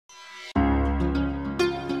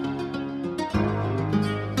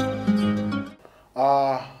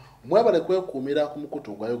mwebale kwekuumira ku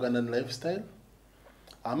mukutu gwa Ugandan Lifestyle.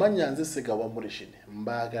 Amanya nze Segawa Murishini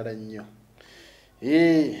mbaagala nnyo.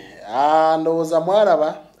 Ndowooza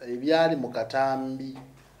mwalaba ebyali mu katambi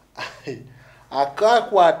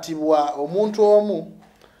akakwatibwa omuntu omu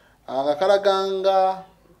nga kalaganga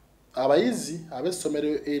abayizi ab'essomero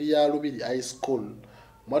erya Lubiri High School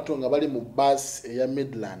mwatu nga bali mu bus eya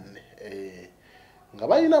Midland nga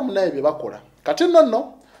balina munaye bye bakola. Kati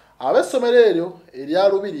nno ab'essomero eryo erya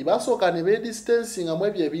Lubiri basooka ne beedistancinga mu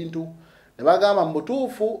ebyo ebintu ne bagamba mu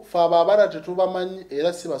butuufu fe abaana tetubamanyi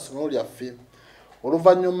era si basomero lyaffe.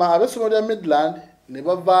 Oluvannyuma ab'essomero lya Midland ne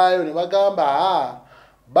bavaayo ne bagamba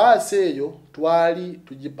baasi eyo twali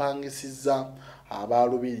tugipangisizza aba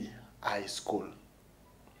Lubiri High School.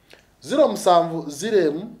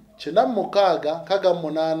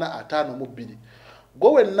 0709965852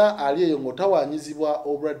 gwe wenna ali eyo ng'otawanyizibwa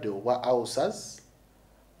obulwadde obwa ulcers,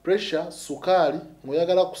 pressure, sukaali,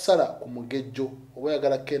 ng'oyagala kusala ku mugejjo oba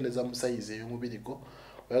oyagala kukendeza mu sayizi ey'omubiri gwo,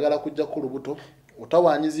 oyagala kujja ku lubuto,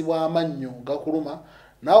 otawanyizibwa amannyo gakuluma,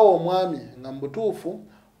 naawe omwami nga mu butuufu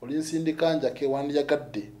olinsindikanja ke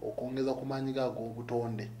wandiyagadde okwongeza ku maanyi gaago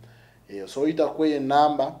obutonde. So oyita kweyo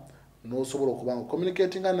ennamba n'osobola okuba nga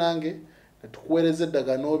communicatinga nange ne tukuweereza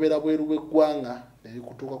eddagala n'obeera bweru bw'eggwanga ne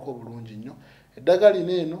likutuukako bulungi nnyo. Eddagala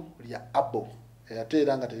lino eno lya abo ate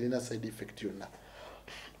era nga terina side effect yonna.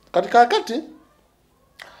 Kati kaakati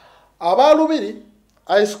aba Lubiri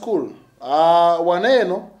High School wana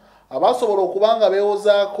eno abasobola okuba nga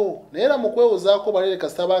beewozaako naye era mu kwewozaako balere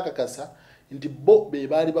kasita baakakasa nti bo be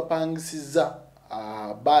baali bapangisizza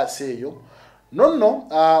baasi eyo. Nonno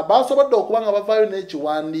basobodde okuba nga bavaayo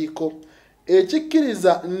n'ekiwandiiko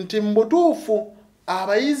ekikkiriza nti mu butuufu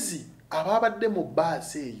abayizi ababadde mu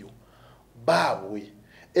baasi eyo baabwe.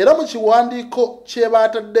 Era mu kiwandiiko kye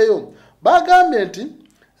baataddeyo bagambye nti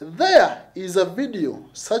there is a video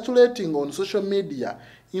circulating on social media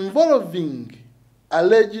involving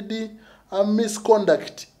alleged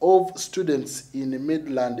misconduct of students in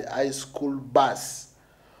Midland High School bus.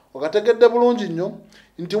 Okategedde bulungi nnyo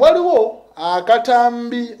nti waliwo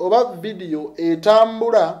akatambi oba video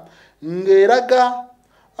etambula ng'eraga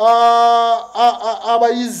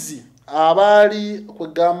abayizi abaali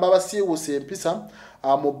kwegamba basiiwusa empisa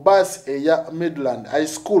mu bus eya Midland High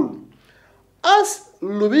School. As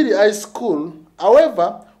Lubiri High School,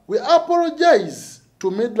 however, we apologize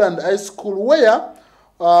to Midland High School where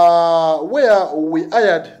we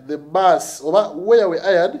hired the bus, or where we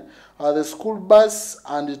hired the school bus,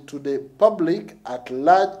 and to the public at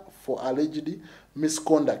large for alleged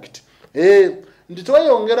misconduct. Nti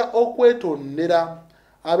twayongera okwetondera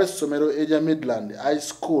ab'essomero erya Midland High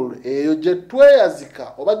School eyo gye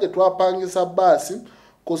tweyazika oba gye twapangisa baasi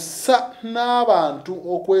kussa n'abantu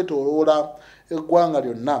okwetooloola eggwanga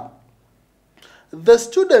lyonna. The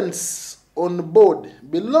students on board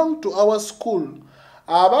belong to our school.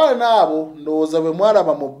 Abaana abo ndowooza bwe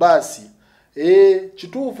mwalaba mu baasi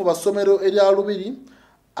kituufu basomero erya Lubiri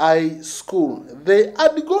High School. They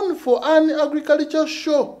had gone for an agriculture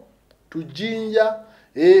show to Jinja.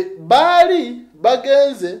 Baali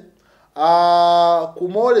bagenze ku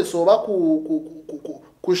mwoleso oba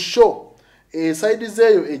ku show side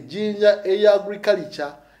zeeyo ejjinja eya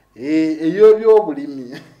agriculture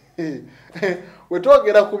ey'ebyobulimi. We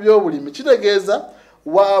twogera ku byobulimi kitegeeza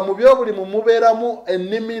mu byobulimi mubeeramu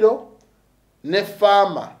ennimiro ne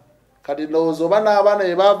faama. Kati ndowooza oba n'abaana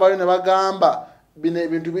bye baavaayo ne bagamba bino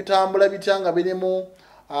ebintu bitambula bitya nga birimu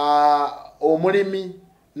omulimi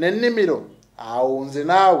n'ennimiro, awo nze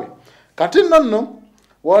naawe. Kati nno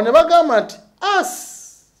wano ne bagamba nti us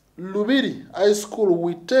Lubiri High School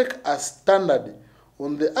we take a standard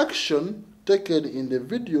on the action taken in the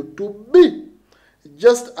video to be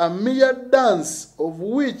just a mere dance of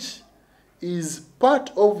which is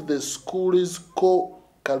part of the school's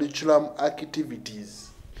co-curriculum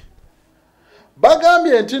activities.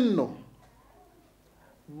 Bagambye nti nno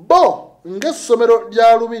bo ng'essomero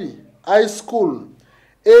lya Lubiri High School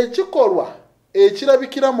ekikolwa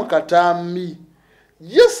ekirabikira mu katambi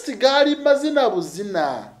just gaali mazina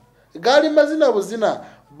buzina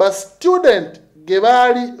ba student ge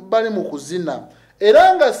baali bali mu kuzina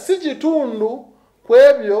era nga si kitundu ku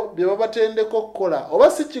ebyo bye babatendeko okukola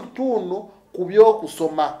oba si kitundu ku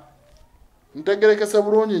by'okusoma. Ntegerekese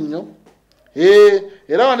bulungi nnyo.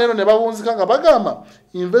 Era waneno ne babunzika nga bagamba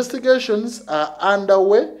investigations are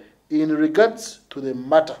underway in regards to the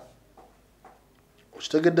matter.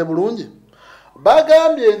 Okitegedde bulungi?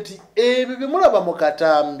 Bagambye nti ebyo bimulaba mu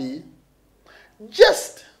katambi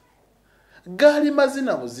just gaali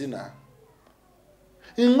mazina buzina.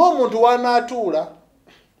 Ng'omuntu wanaatuula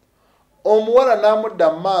omuwala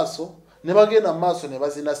n'amudda mu maaso ne bagenda maaso ne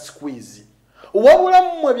bazina squeeze. Wabula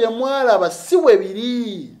mmwe bye mwalaba si bwe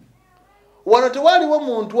biri. Wano tewaliwo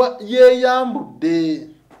muntu yeeyambudde.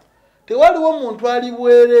 Tewaliwo muntu ali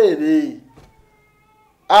bwereere.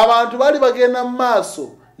 Abantu bali bagenda maaso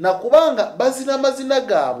na kubanga bazina mazina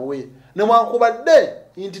gaabwe. Ne mwankubadde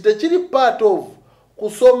nti tekiri part of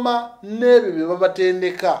kusoma n'ebyo bye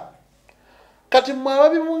babatendeka. Kati mmwe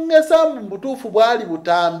ababimungesa mu butuufu bwali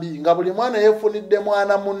butambi nga buli mwana yeefunidde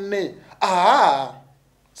mwana munne.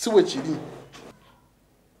 Si bwe kiri.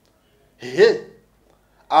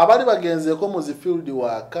 Abali bagenzeeko mu zi field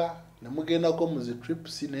waka ne mugendako mu zi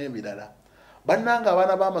trips n'ebirala. Bannanga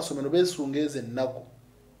abaana b'amasomero beesunga ezo ennaku.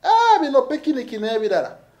 Bino pikiniki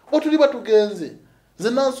n'ebirala. Bwe tuli batugenze. Nze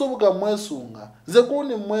Nansubuga mwesunga. Nze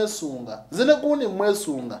Guuni mwesunga. Nze ne Guuni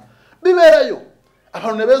mwesunga. Bibeerayo.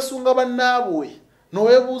 Abantu ne beesunga bannaabwe.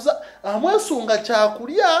 N'oweebuuza amwesunga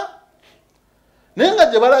kyakulya. Naye nga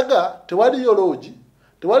gye balaga tewaliyo lodge,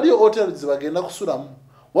 tewaliyo hotels ze bagenda kusulamu.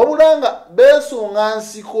 Wabula nga beesunga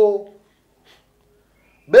nsiko.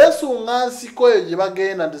 Beesunga nsiko eyo gye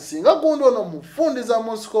bagenda nti singa Gundi ono mufundiza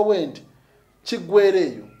mu nsiko bwe nti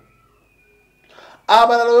kiggwereeyo.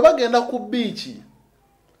 Abalala bwe bagenda ku biici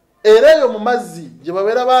era eyo mu mazzi gye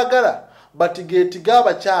babeera baagala batigeetiga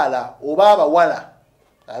abakyala oba abawala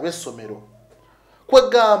ab'essomero.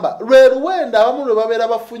 Kwegamba lwe luwenda abamu lwe babeera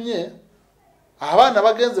bafunye abaana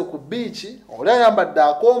bagenze ku biici oli ayambadde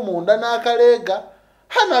ak'omunda n'akaleega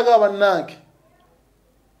hanaga bannange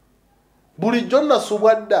bulijjo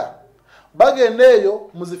nasubwa dda bagenda eyo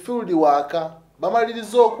mu zifield waka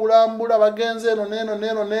bamaliriza okulambula bagenze eno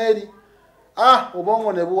n'eno n'eri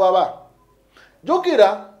obwongo ne buwaba.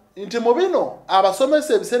 Jjukira nti mu bino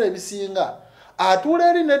abasomesa ebiseera ebisinga atuula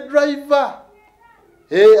eri ne driver.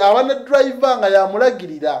 Aba ne driver nga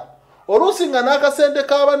yamulagirira. Oluusi nga n'akasente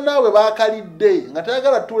k'abannaabwe baakalidde nga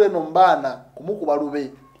tayagala tuule no mbaana kumukuba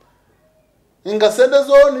lube. Nga sente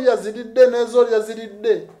zooni yaziridde n'ezooli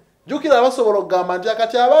yaziridde. Jjukira basobola okugamba nti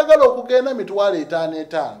akati abaagala okugenda emitwalo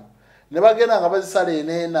 5 ne bagenda nga bazisala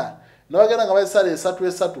 4 ne bagenda nga bazisala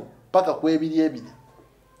 3 paka ku 2.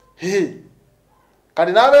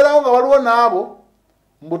 Kati n'abeerawo nga waliwo n'abo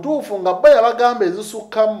mbutuufu nga bba yabagamba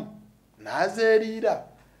ezisukkamu n'azeeriira.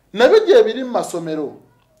 Nabyo gye biri mu masomero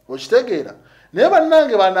okitegeera. Naye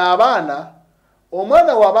bannange bano abaana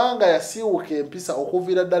omwana wabanga yasiiwuka empisa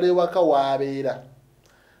okuviira ddala ewaka w'abeera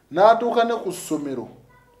n'atuuka ne ku ssomero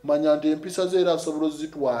manya nti empisa ze era asobola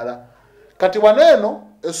ozitwala. Kati wano eno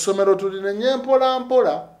essomero tulinenye mpola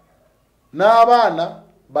mpola n'abaana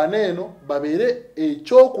baneeno babeere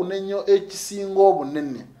ekyokunenyo ekisinga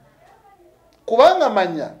obunene. Kubanga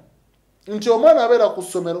manya nti omwana abeera ku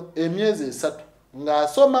ssomero emyezi 3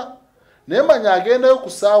 ng'asoma naye manya agendayo ku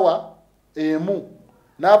ssaawa 1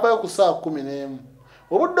 n'avaayo ku ssaawa 11.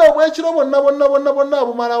 Obudde obw'ekiro bonna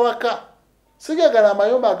abumala waka. Sigagala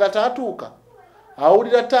amayumba agataatuuka.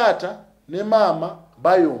 Awulira taata ne maama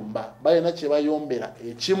bayomba balina kye bayombera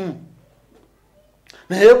ekimu.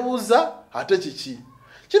 Neyebuuza ate kiki?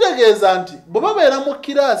 Kitegeeza nti bwe babeera mu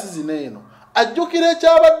kiraasi zino eno ajjukira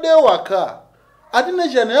ekyabadde ewaka. Ate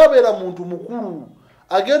nekya naye abeera muntu mukulu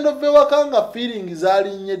agenda ova ewaka nga feeling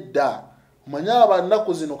zaalinnye dda. Manya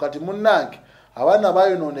abannaku zino kati munnange abaana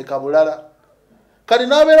bayonooneka bulala. Kati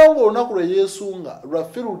n'abeerawo ng'olunaku lwe yeesunga lwa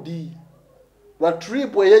firudi lwa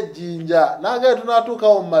trip ey'ejjinja n'agenda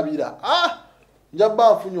tunaatuukawo mu mabira.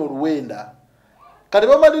 Njabba nfunye oluwenda. Kati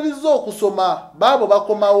bamaliriza okusoma baabo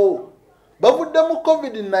bakomawo bavudde mu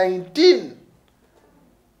COVID-19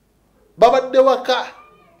 babadde waka.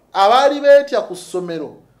 Abaali beetya ku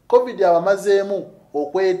ssomero COVID abamazeemu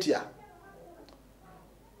okwetya.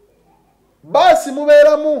 Baasi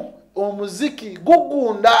mubeeramu omuziki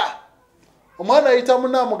gugunda. Omwana ayita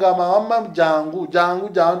munamugamba wamma jangu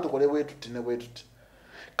tukole bwe tuti ne bwe tuti.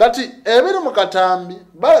 Kati ebiri mu katambi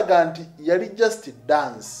balaga nti yali just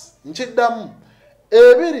dance. Nkiddamu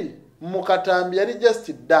ebiri mu katambi yali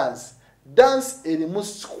just dance. Dance erimu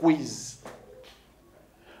squeeze.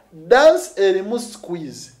 Dance erimu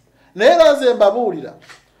squeeze. Naye nze mbabuulira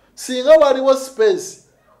singa waliwo space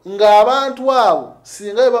ng'abantu abo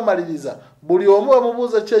singa bamaliriza buli omu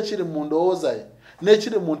bamubuuza ki ekiri mu ndowooza ye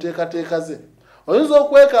n'ekiri mu nteekateeka ze, oyinza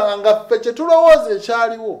okwekanga nga ffe kye tulowooza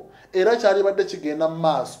ekyaliwo era kyalibadde kigenda mu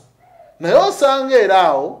maaso, naye osanga era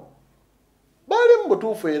awo bali mu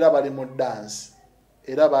butuufu era bali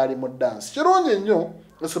mu dansi. Kirungi nnyo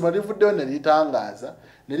essomero livuddeyo ne litangaaza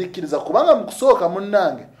ne likkiriza, kubanga mu kusooka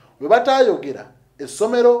munnange bwe bataayogera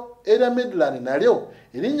essomero erya Midland nalyo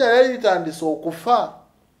erinnya lyali litandise okufa.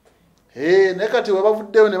 Naye kati bwe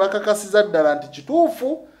bavuddeyo ne bakakasiza ddala nti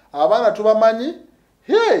kituufu abaana tubamanyi,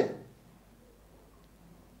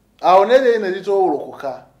 awo ne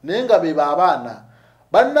litowolokoka naye nga be abaana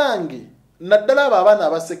bannange naddala abo abaana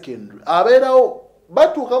aba secondary abeerawo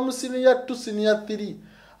batuuka mu senior 2 senior 3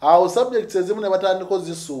 awo subjects ezimu ne batandika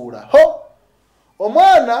zisuula ho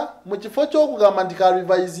omwana mu kifo ky'okugamba nti ka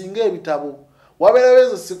revising ebitabo wabeerawo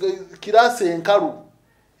ezo kiraasi enkalu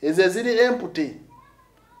ezo eziri empty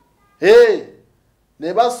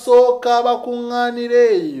ne basooka bakuŋŋaanira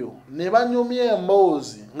eyo ne banyumya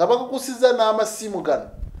emboozi nga bakakusiza n'amasimu gano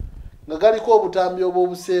nga galiko obutambi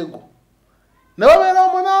obw'obuseego ne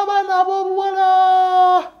babeerawo n'abaana ab'obuwala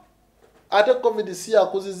ate covid si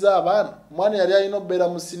yakuzizza abaana omwana yali alina okubeera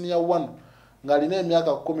mu senior 1 ng'alina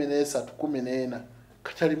emyaka 13 14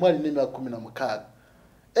 kati alimu alina emyaka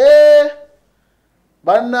 16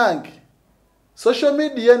 bannange social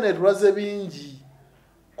media netulaze bingi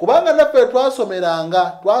kubanga naffe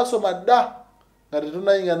twasomeranga twasoma dda nga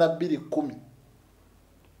tetunayinga na 210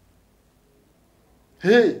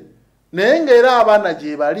 naye ng'era abaana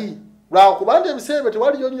gye bali lwakuba nti ebiseera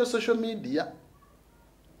tewaliyo nnyo social media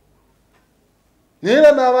naye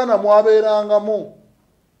era n'abaana mwabeerangamu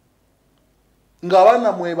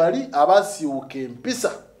ng'abaana mwebali abasiiwuka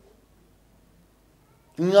empisa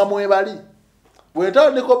nga mwebali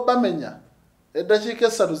bwetandika obbamenya eddakiika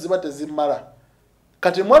 3 ziba tezimmala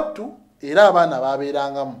kati mwattu era abaana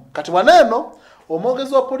babeerangamu kati waneeno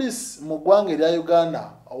omwogezi wa poliisi mu ggwanga erya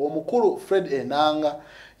Uganda omukulu Fred Enanga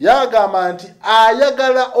yagamba nti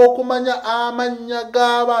ayagala okumanya amannya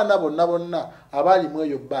g'abaana bonna abaali mu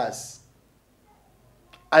eyo bbaasi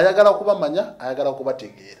ayagala kubamanya ayagala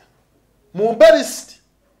kubategeera mumpe lisiti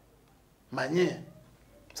manye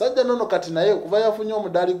sajja nono kati naye kuva yafunye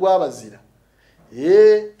omudaali gw'abazira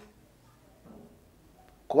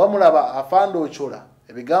kuba mulaba afanda ochola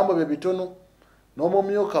ebigambo bye bitono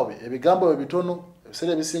n'omumyuka we ebigambo bye bitono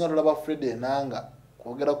ebiseera ebisinga tulaba Fred Enanga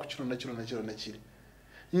kwogera ku kino nekiri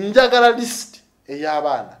njagala list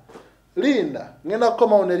ey'abaana linda ngenda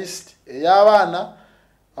kukomawo ne list ey'abaana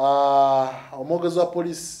omwogezi wa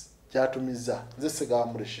poliisi gyatumiza nze Sega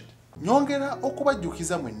Mureshid nyongera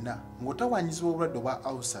okubajjukiza mwenna ng'otawanyizibwa obulwadde obwa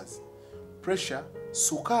ulcers pressure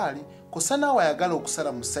sukaali kosa naawe ayagala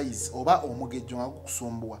okusala mu size oba omugejjo nga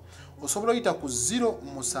gukusumbuwa osobola oyita ku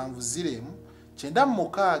 070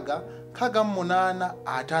 9 6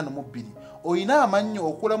 8 oyina amannyo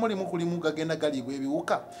okulamu limu kulimu gagenda galiibwa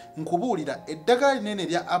ebiwuka nkubuulira eddagala linene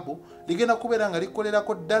lya abo ligenda kubeera nga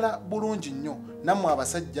likolerako ddala bulungi nnyo nammwe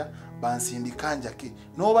abasajja bansindika njake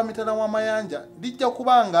n'oba mitala w'amayanja lijja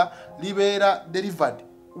kubanga libeera delivered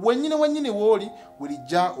wennyini wooli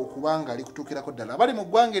werijja okubanga likutuukirako ddala abali mu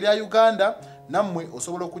ggwanga erya Uganda nammwe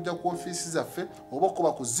osobola okujja ku ofiisi zaffe oba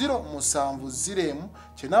okuba ku 070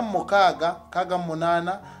 9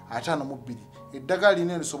 6 8 eddagala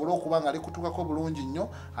linene lisobola okuba nga likutuukako bulungi nnyo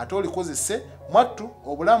ate olikozese mwattu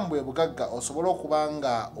obulamu bwe bugagga osobola okuba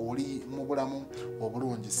nga oli mu bulamu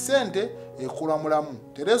obulungi ssente ekula mulamu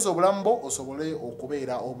tereza obulamu bwo osobole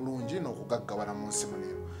okubeera obulungi n'okugaggawala mu nsi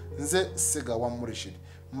muneero nze Sega Mureshid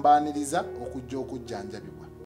mbaaniriza okujja okujjanjabibwa